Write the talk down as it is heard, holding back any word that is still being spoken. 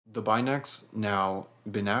The BinaxNOW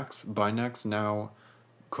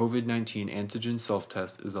COVID-19 antigen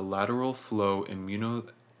self-test is a lateral flow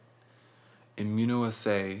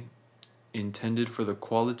immunoassay intended for the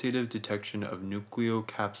qualitative detection of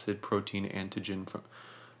nucleocapsid protein antigen from...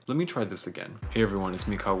 Let me try this again. Hey everyone, it's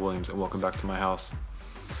me, Kyle Williams, and welcome back to my house.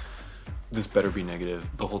 This better be negative.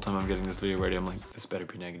 The whole time I'm getting this video ready, I'm like, this better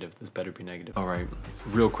be negative, this better be negative. All right,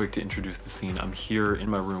 real quick to introduce the scene. I'm here in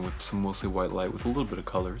my room with some mostly white light with a little bit of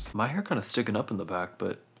colors. My hair kind of sticking up in the back,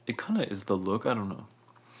 but it kind of is the look, I don't know.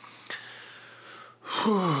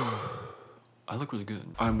 I look really good.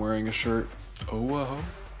 I'm wearing a shirt,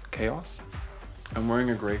 chaos. I'm wearing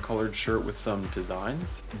a gray colored shirt with some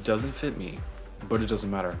designs. It doesn't fit me, but it doesn't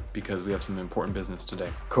matter because we have some important business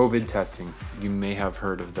today. COVID testing, you may have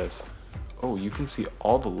heard of this. Oh, you can see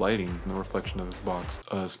all the lighting in the reflection of this box.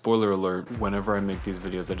 Spoiler alert, whenever I make these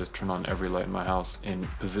videos, I just turn on every light in my house and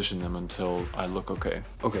position them until I look okay.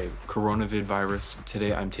 Okay, coronavirus virus.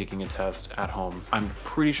 Today I'm taking a test at home. I'm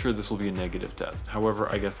pretty sure this will be a negative test. However,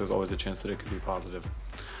 I guess there's always a chance that it could be positive.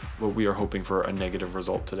 But we are hoping for a negative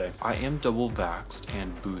result today. I am double vaxxed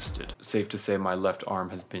and boosted. Safe to say my left arm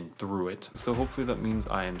has been through it. So hopefully that means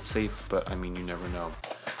I am safe, but I mean, you never know.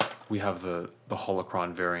 We have the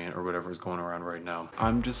Holocron variant or whatever is going around right now.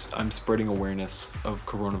 I'm spreading awareness of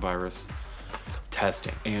coronavirus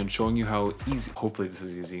testing and showing you how easy, hopefully this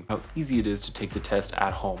is easy, how easy it is to take the test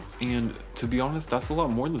at home. And to be honest, that's a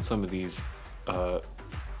lot more than some of these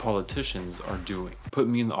politicians are doing. Put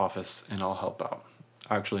me in the office and I'll help out.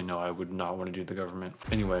 Actually, no, I would not want to do the government.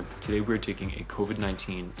 Anyway, today we're taking a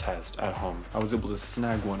COVID-19 test at home. I was able to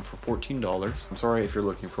snag one for $14. I'm sorry if you're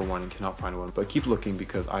looking for one and cannot find one, but keep looking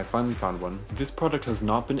because I finally found one. This product has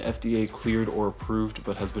not been FDA cleared or approved,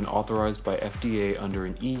 but has been authorized by FDA under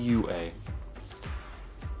an EUA.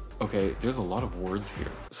 Okay, there's a lot of words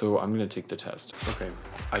here. So I'm gonna take the test. Okay,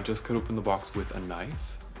 I just cut open the box with a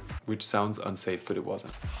knife, which sounds unsafe, but it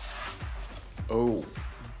wasn't. Oh.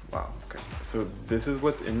 Wow, okay. So this is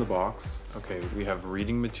what's in the box. Okay, we have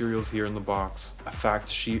reading materials here in the box, a fact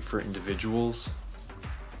sheet for individuals.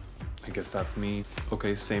 I guess that's me.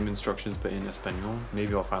 Okay, same instructions, but in Espanol.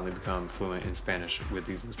 Maybe I'll finally become fluent in Spanish with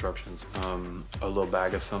these instructions. A little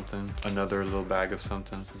bag of something, another little bag of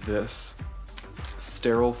something. This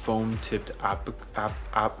sterile foam tipped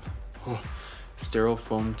sterile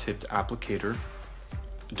foam tipped applicator.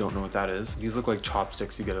 Don't know what that is. These look like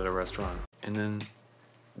chopsticks you get at a restaurant. And then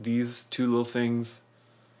these two little things,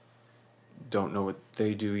 don't know what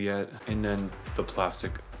they do yet. And then the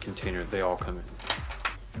plastic container, they all come in.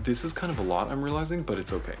 This is kind of a lot, I'm realizing, but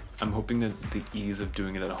it's okay. I'm hoping that the ease of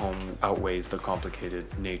doing it at home outweighs the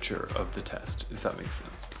complicated nature of the test, if that makes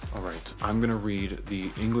sense. All right, I'm gonna read the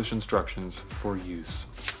English instructions for use.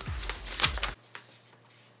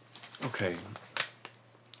 Okay,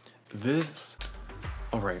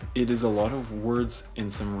 all right, it is a lot of words and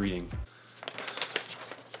some reading,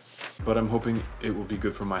 but I'm hoping it will be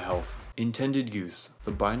good for my health. Intended use.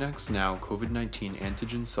 The BinaxNOW COVID-19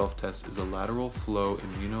 antigen self-test is a lateral flow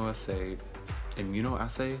immunoassay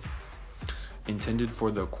intended for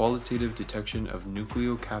the qualitative detection of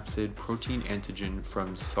nucleocapsid protein antigen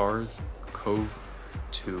from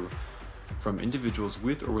SARS-CoV-2 from individuals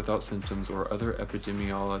with or without symptoms or other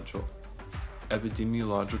epidemiological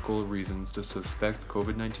reasons to suspect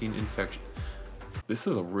COVID-19 infection. This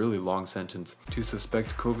is a really long sentence. To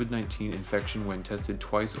suspect COVID-19 infection when tested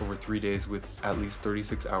twice over 3 days with at least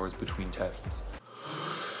 36 hours between tests.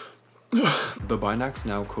 The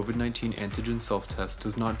BinaxNOW COVID-19 antigen self-test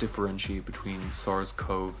does not differentiate between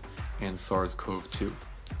SARS-CoV and SARS-CoV-2.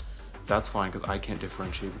 That's fine because I can't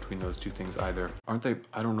differentiate between those two things either. Aren't they?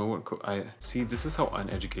 I don't know what see, this is how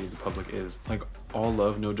uneducated the public is. Like, all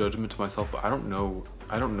love, no judgment to myself, but I don't know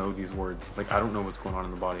these words. Like, I don't know what's going on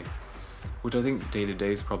in the body. Which I think day to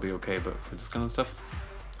day is probably okay, but for this kind of stuff,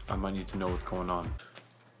 I might need to know what's going on.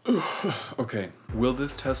 Okay, will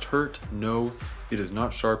this test hurt? No, it is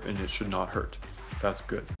not sharp and it should not hurt. That's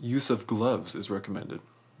good. Use of gloves is recommended.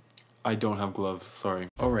 I don't have gloves, sorry.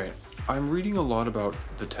 All right, I'm reading a lot about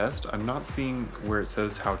the test. I'm not seeing where it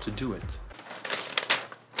says how to do it.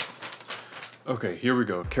 Okay, here we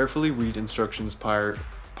go. Carefully read instructions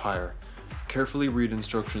Carefully read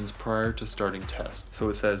instructions prior to starting test. So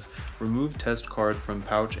it says, remove test card from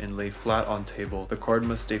pouch and lay flat on table. The card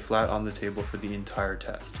must stay flat on the table for the entire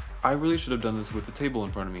test. I really should have done this with the table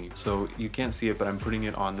in front of me. So you can't see it, but I'm putting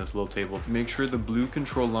it on this little table. Make sure the blue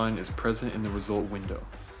control line is present in the result window.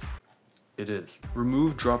 It is.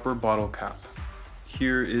 Remove dropper bottle cap.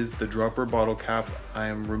 Here is the dropper bottle cap. I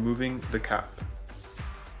am removing the cap.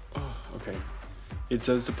 Oh, okay. It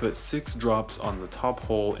says to put 6 drops on the top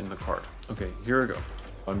hole in the card. Okay, here we go.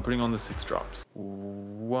 I'm putting on the 6 drops.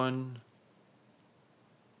 1,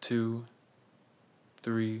 2,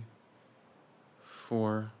 3,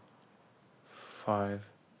 4, 5,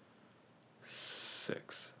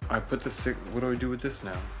 6. I put the 6. What do I do with this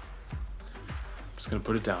now? I'm just gonna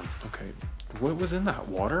put it down. Okay. What was in that?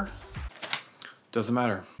 Water? Doesn't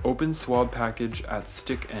matter. Open swab package at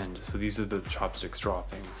stick end. So these are the chopstick straw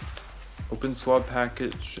things. Open swab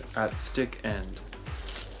package at stick end.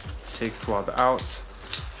 Take swab out.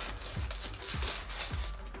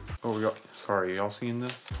 Oh, we got, sorry, y'all seeing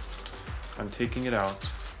this? I'm taking it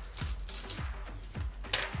out.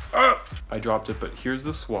 Ah! I dropped it, but here's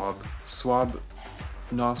the swab. Swab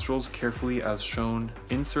nostrils carefully as shown.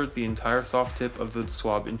 Insert the entire soft tip of the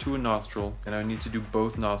swab into a nostril, and I need to do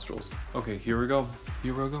both nostrils. Okay, here we go.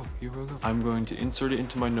 Here we go. Here we go. I'm going to insert it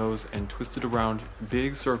into my nose and twist it around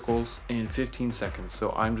big circles in 15 seconds.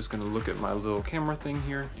 So I'm just gonna look at my little camera thing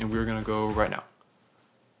here, and we're gonna go right now.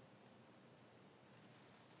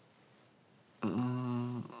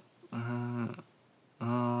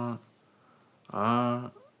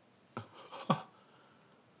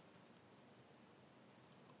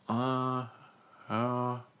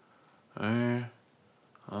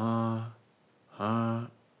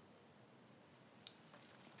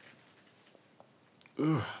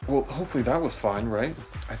 Well, hopefully that was fine, right?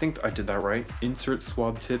 I think I did that right. Insert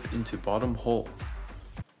swab tip into bottom hole.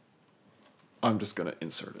 I'm just gonna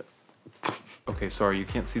insert it. Okay, sorry, you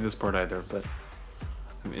can't see this part either, but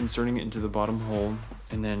I'm inserting it into the bottom hole,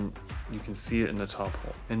 and then you can see it in the top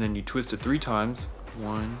hole. And then you twist it 3 times.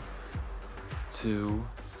 1, 2,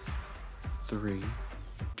 3.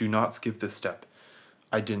 Do not skip this step.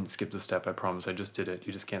 I didn't skip the step, I promise, I just did it.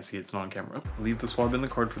 You just can't see it, it's not on camera. Leave the swab in the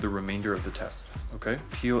card for the remainder of the test, okay?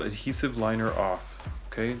 Peel adhesive liner off,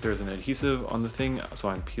 okay? There's an adhesive on the thing, so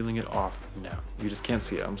I'm peeling it off now. You just can't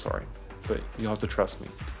see it, I'm sorry, but you'll have to trust me,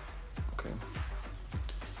 okay?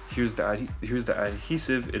 Here's the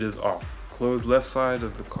adhesive, it is off. Close left side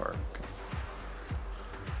of the card, okay?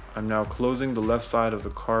 I'm now closing the left side of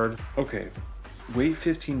the card. Okay. Wait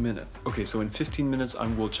 15 minutes. Okay, so in 15 minutes, I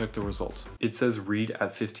will check the results. It says read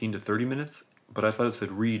at 15 to 30 minutes, but I thought it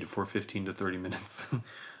said read for 15 to 30 minutes.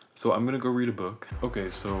 So I'm gonna go read a book. Okay,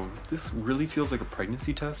 so this really feels like a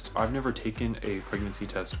pregnancy test. I've never taken a pregnancy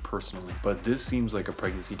test personally, but this seems like a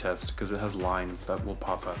pregnancy test because it has lines that will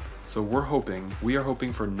pop up. So we are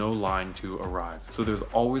hoping for no line to arrive. So there's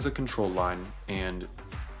always a control line, and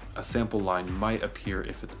a sample line might appear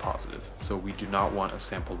if it's positive. So we do not want a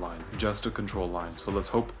sample line, just a control line. So let's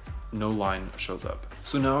hope no line shows up.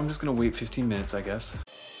 So now I'm just gonna wait 15 minutes, I guess.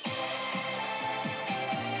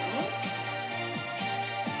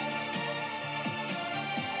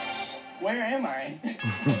 Where am I?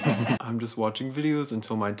 I'm just watching videos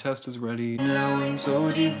until my test is ready. Now I'm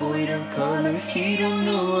so devoid of color, he don't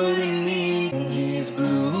know what it means. He's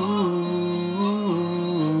blue.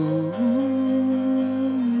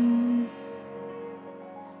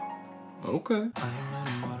 Okay. I'm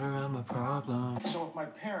in water, I'm a problem. So if my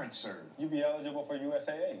parents served, You'd be eligible for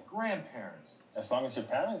USAA. grandparents, As long as your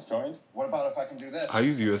parents joined. what about if I can do this? I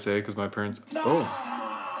use USA because my parents. No! Oh.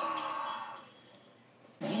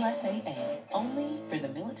 USAA, only for the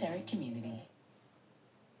military community.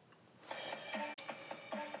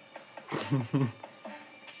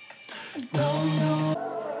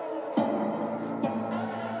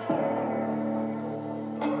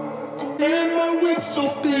 And my whip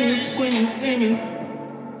so big when you hit it.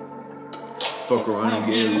 Fuck around and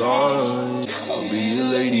get lost. I'll be a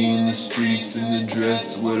lady in the streets in the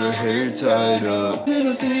dress with her hair tied up.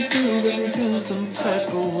 Little thing you do got me feeling some type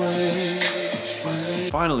of way.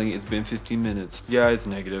 Finally, it's been 15 minutes. Yeah, it's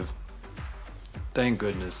negative. Thank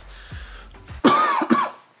goodness.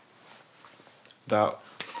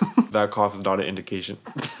 That cough is not an indication.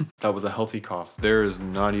 That was a healthy cough. There is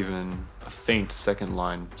not even a faint second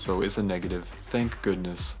line, so it's a negative. Thank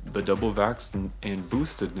goodness. The double vaxxed and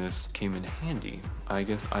boostedness came in handy. I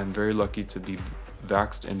guess I'm very lucky to be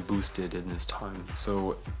vaxxed and boosted in this time.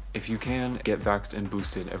 So if you can, get vaxxed and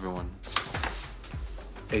boosted, everyone.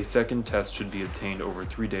 A second test should be obtained over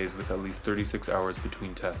 3 days with at least 36 hours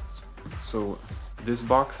between tests. So this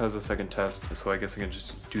box has a second test, so I guess I can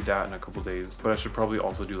just do that in a couple days. But I should probably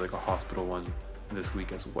also do like a hospital one this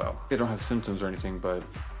week as well. I don't have symptoms or anything, but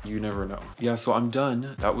you never know. Yeah, so I'm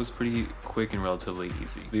done. That was pretty quick and relatively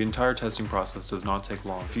easy. The entire testing process does not take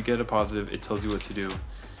long. If you get a positive, it tells you what to do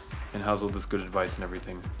and has all this good advice and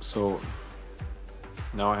everything. So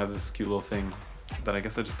now I have this cute little thing that I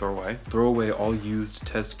guess I just throw away. Throw away all used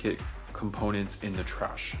test kit components in the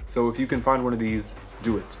trash. So if you can find one of these,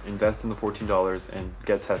 do it. Invest in the $14 and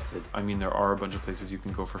get tested. I mean, there are a bunch of places you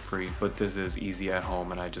can go for free, but this is easy at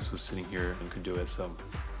home and I just was sitting here and could do it. So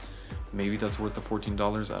maybe that's worth the $14.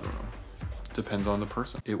 I don't know. Depends on the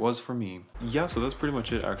person. It was for me. Yeah, so that's pretty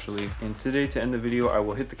much it actually. And today, to end the video, I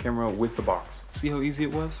will hit the camera with the box. See how easy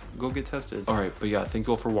it was? Go get tested. All right, but yeah, thank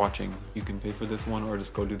you all for watching. You can pay for this one or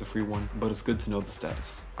just go do the free one, but it's good to know the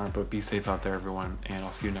status. All right, but be safe out there, everyone, and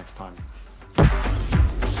I'll see you next time.